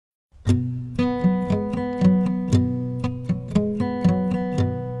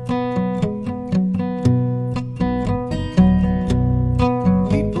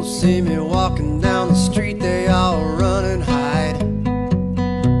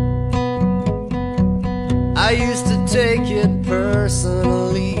I used to take it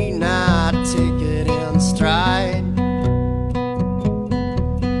personally, now I take it in stride.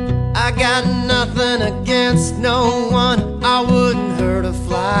 I got nothing against no one, I wouldn't hurt a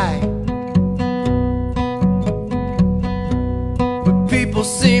fly. But people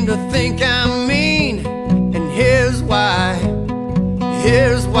seem to think I'm mean, and here's why,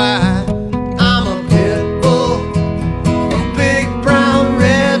 here's why. I'm a pit bull, a big brown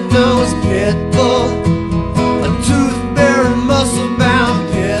red-nosed pit bull, a tooth-bearing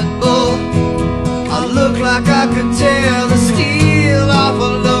muscle-bound pit bull. I look like I could tear the steel off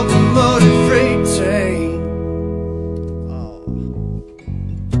a locomotive freight train.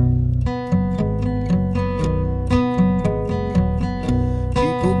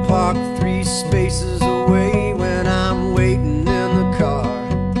 People park 3 spaces away when I'm waiting in the car.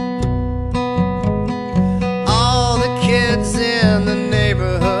 All the kids in the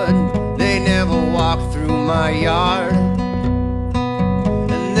neighborhood, they never walk through my yard.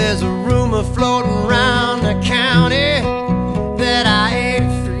 And there's a rumor floating around the county that I ate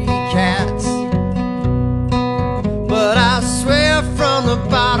 3 cats. But I swear from the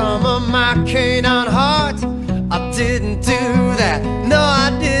bottom of my canine heart, I didn't do that. No, I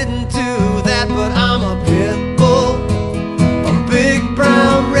didn't do that. But I'm a pit bull, a big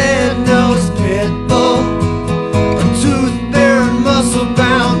brown red-nosed pit bull, a tooth-bearing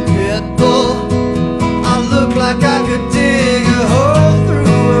muscle-bound pit bull. I look like I could dig a hole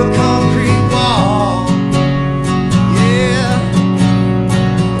through a concrete wall. Yeah,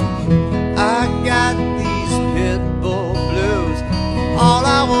 I got these pit bull blues. All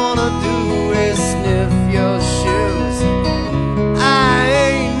I wanna do is sniff your shoes. I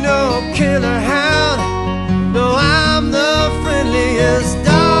ain't no killer hound, no, I'm the friendliest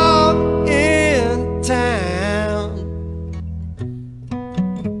dog in town.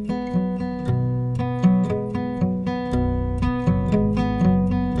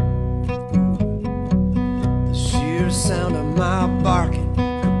 The sheer sound of my barking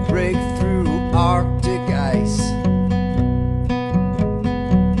could break through Arctic ice.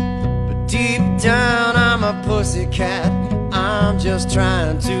 But deep down I'm a pussycat, I'm just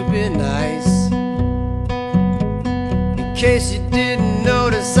trying to be nice. In case you didn't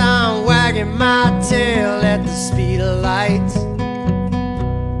notice, I'm wagging my tail at the speed of light.